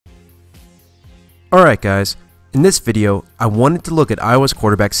Alright guys, in this video, I wanted to look at Iowa's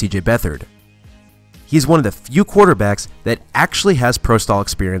quarterback CJ Beathard. He is one of the few quarterbacks that actually has pro-style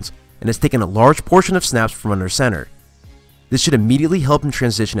experience and has taken a large portion of snaps from under center. This should immediately help him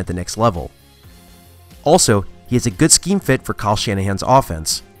transition at the next level. Also, he is a good scheme fit for Kyle Shanahan's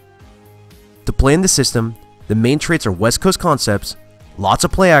offense. To play in the system, the main traits are West Coast concepts, lots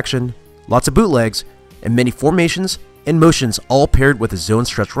of play action, lots of bootlegs, and many formations and motions all paired with a zone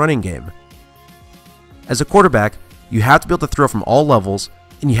stretch running game. As a quarterback, you have to be able to throw from all levels,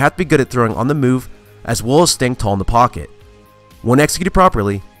 and you have to be good at throwing on the move as well as staying tall in the pocket. When executed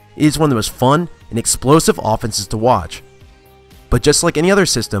properly, it is one of the most fun and explosive offenses to watch. But just like any other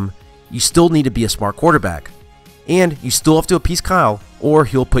system, you still need to be a smart quarterback. And you still have to appease Kyle, or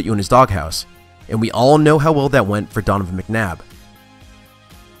he'll put you in his doghouse. And we all know how well that went for Donovan McNabb.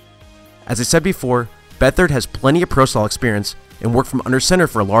 As I said before, Beh-third has plenty of pro-style experience and worked from under center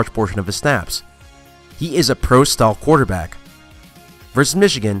for a large portion of his snaps. He is a pro-style quarterback. Versus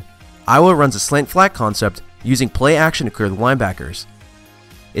Michigan, Iowa runs a slant flat concept using play action to clear the linebackers.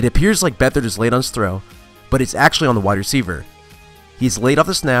 It appears like Beh-third is late on his throw, but it's actually on the wide receiver. He is late off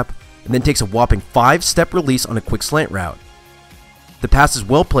the snap and then takes a whopping 5-step release on a quick slant route. The pass is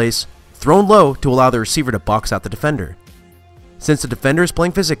well placed, thrown low to allow the receiver to box out the defender. Since the defender is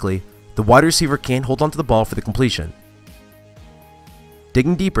playing physically, the wide receiver can't hold onto the ball for the completion.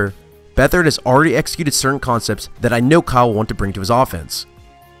 Digging deeper, Beh-third has already executed certain concepts that I know Kyle will want to bring to his offense.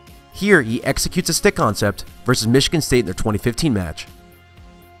 Here, he executes a stick concept versus Michigan State in their 2015 match.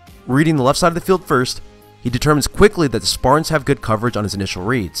 Reading the left side of the field first, he determines quickly that the Spartans have good coverage on his initial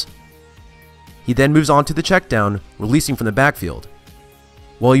reads. He then moves on to the check down, releasing from the backfield.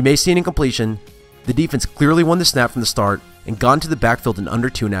 While you may see an incompletion, the defense clearly won the snap from the start and got into the backfield in under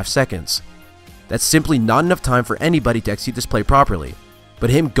 2.5 seconds. That's simply not enough time for anybody to execute this play properly, but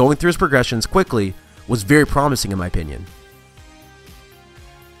him going through his progressions quickly was very promising in my opinion.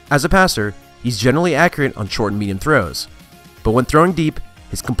 As a passer, he's generally accurate on short and medium throws, but when throwing deep,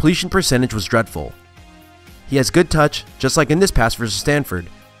 his completion percentage was dreadful. He has good touch, just like in this pass versus Stanford,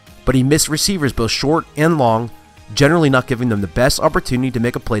 but he missed receivers both short and long, generally not giving them the best opportunity to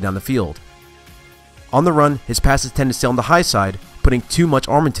make a play down the field. On the run, his passes tend to stay on the high side, putting too much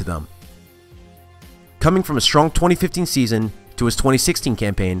arm into them. Coming from a strong 2015 season to his 2016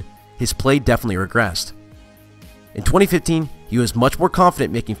 campaign, his play definitely regressed. In 2015, he was much more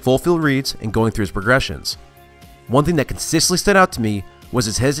confident making full field reads and going through his progressions. One thing that consistently stood out to me was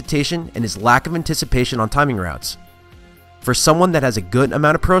his hesitation and his lack of anticipation on timing routes. For someone that has a good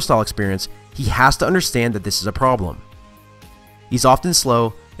amount of pro-style experience, he has to understand that this is a problem. He's often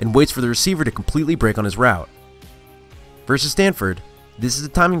slow and waits for the receiver to completely break on his route. Versus Stanford, this is a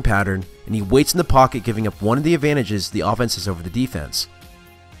timing pattern, and he waits in the pocket, giving up one of the advantages the offense has over the defense.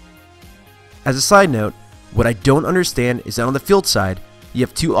 As a side note, what I don't understand is that on the field side, you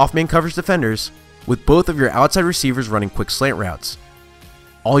have two off-man coverage defenders, with both of your outside receivers running quick slant routes.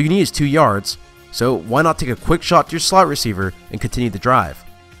 All you need is 2 yards, so why not take a quick shot to your slot receiver and continue the drive?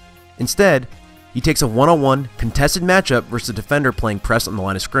 Instead, he takes a one-on-one contested matchup versus a defender playing press on the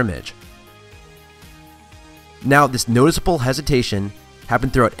line of scrimmage. Now, this noticeable hesitation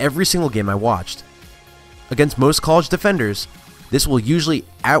happened throughout every single game I watched. Against most college defenders, this will usually,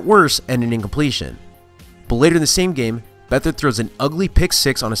 at worst, end in incompletion. But later in the same game, Beh-third throws an ugly pick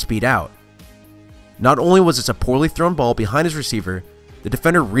six on a speed out. Not only was this a poorly thrown ball behind his receiver, the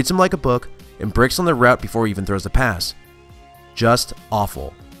defender reads him like a book and breaks on the route before he even throws the pass. Just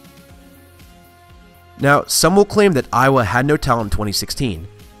awful. Now, some will claim that Iowa had no talent in 2016,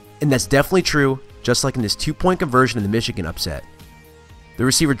 and that's definitely true, just like in this 2-point conversion in the Michigan upset. The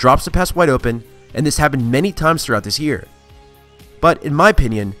receiver drops the pass wide open, and this happened many times throughout this year. But in my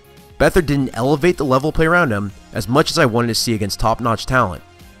opinion, Beh-third didn't elevate the level of play around him as much as I wanted to see against top-notch talent.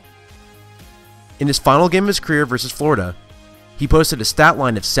 In his final game of his career versus Florida, he posted a stat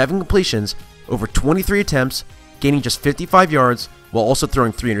line of 7 completions over 23 attempts, gaining just 55 yards while also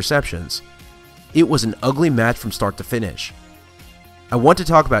throwing 3 interceptions. It was an ugly match from start to finish. I want to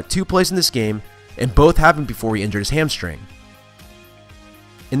talk about 2 plays in this game, and both happened before he injured his hamstring.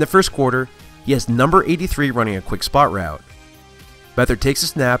 In the first quarter, he has number 83 running a quick spot route. Beh-third takes a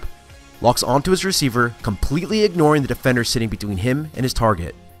snap, locks onto his receiver, completely ignoring the defender sitting between him and his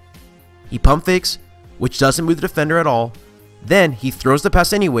target. He pump fakes, which doesn't move the defender at all. Then he throws the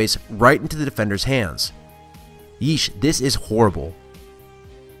pass anyways right into the defender's hands. Yeesh, this is horrible.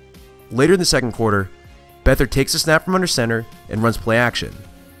 Later in the second quarter, Beh-third takes a snap from under center and runs play action.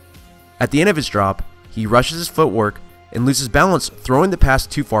 At the end of his drop, he rushes his footwork and loses balance, throwing the pass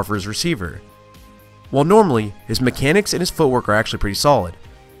too far for his receiver. While normally, his mechanics and his footwork are actually pretty solid,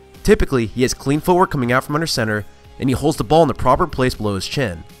 Typically, he has clean footwork coming out from under center, and he holds the ball in the proper place below his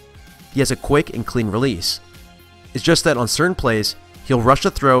chin. He has a quick and clean release. It's just that on certain plays, he'll rush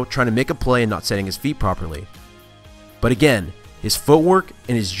the throw trying to make a play and not setting his feet properly. But again, his footwork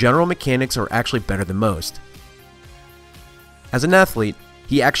and his general mechanics are actually better than most. As an athlete,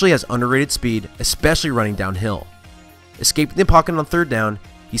 he actually has underrated speed, especially running downhill. Escaping the pocket on third down,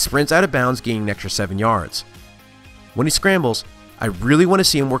 he sprints out of bounds, gaining an extra 7 yards. When he scrambles, I really want to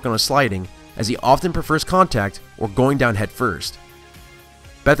see him work on his sliding, as he often prefers contact or going down head first.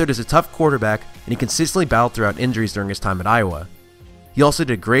 Beathard is a tough quarterback, and he consistently battled throughout injuries during his time at Iowa. He also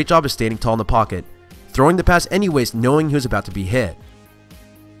did a great job of standing tall in the pocket, throwing the pass anyways knowing he was about to be hit.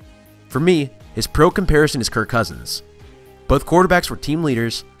 For me, his pro comparison is Kirk Cousins. Both quarterbacks were team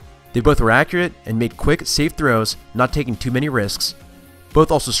leaders, they both were accurate and made quick, safe throws, not taking too many risks.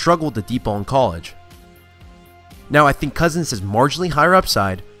 Both also struggled with the deep ball in college. Now I think Cousins has marginally higher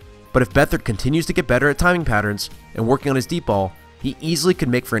upside, but if Beathard continues to get better at timing patterns and working on his deep ball, he easily could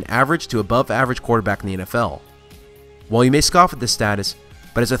make for an average to above average quarterback in the NFL. While you may scoff at this status,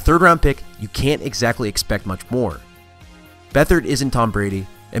 but as a third round pick, you can't exactly expect much more. Beathard isn't Tom Brady,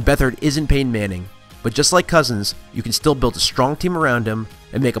 and Beathard isn't Peyton Manning, but just like Cousins, you can still build a strong team around him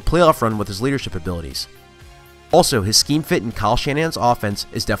and make a playoff run with his leadership abilities. Also, his scheme fit in Kyle Shanahan's offense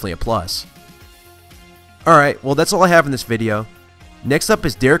is definitely a plus. Alright, well that's all I have in this video. Next up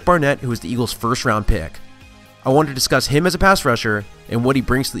is Derek Barnett, who is the Eagles' first round pick. I wanted to discuss him as a pass rusher and what he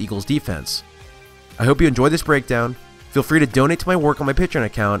brings to the Eagles defense. I hope you enjoyed this breakdown. Feel free to donate to my work on my Patreon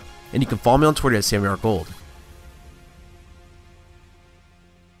account, and you can follow me on Twitter at SammyRGold.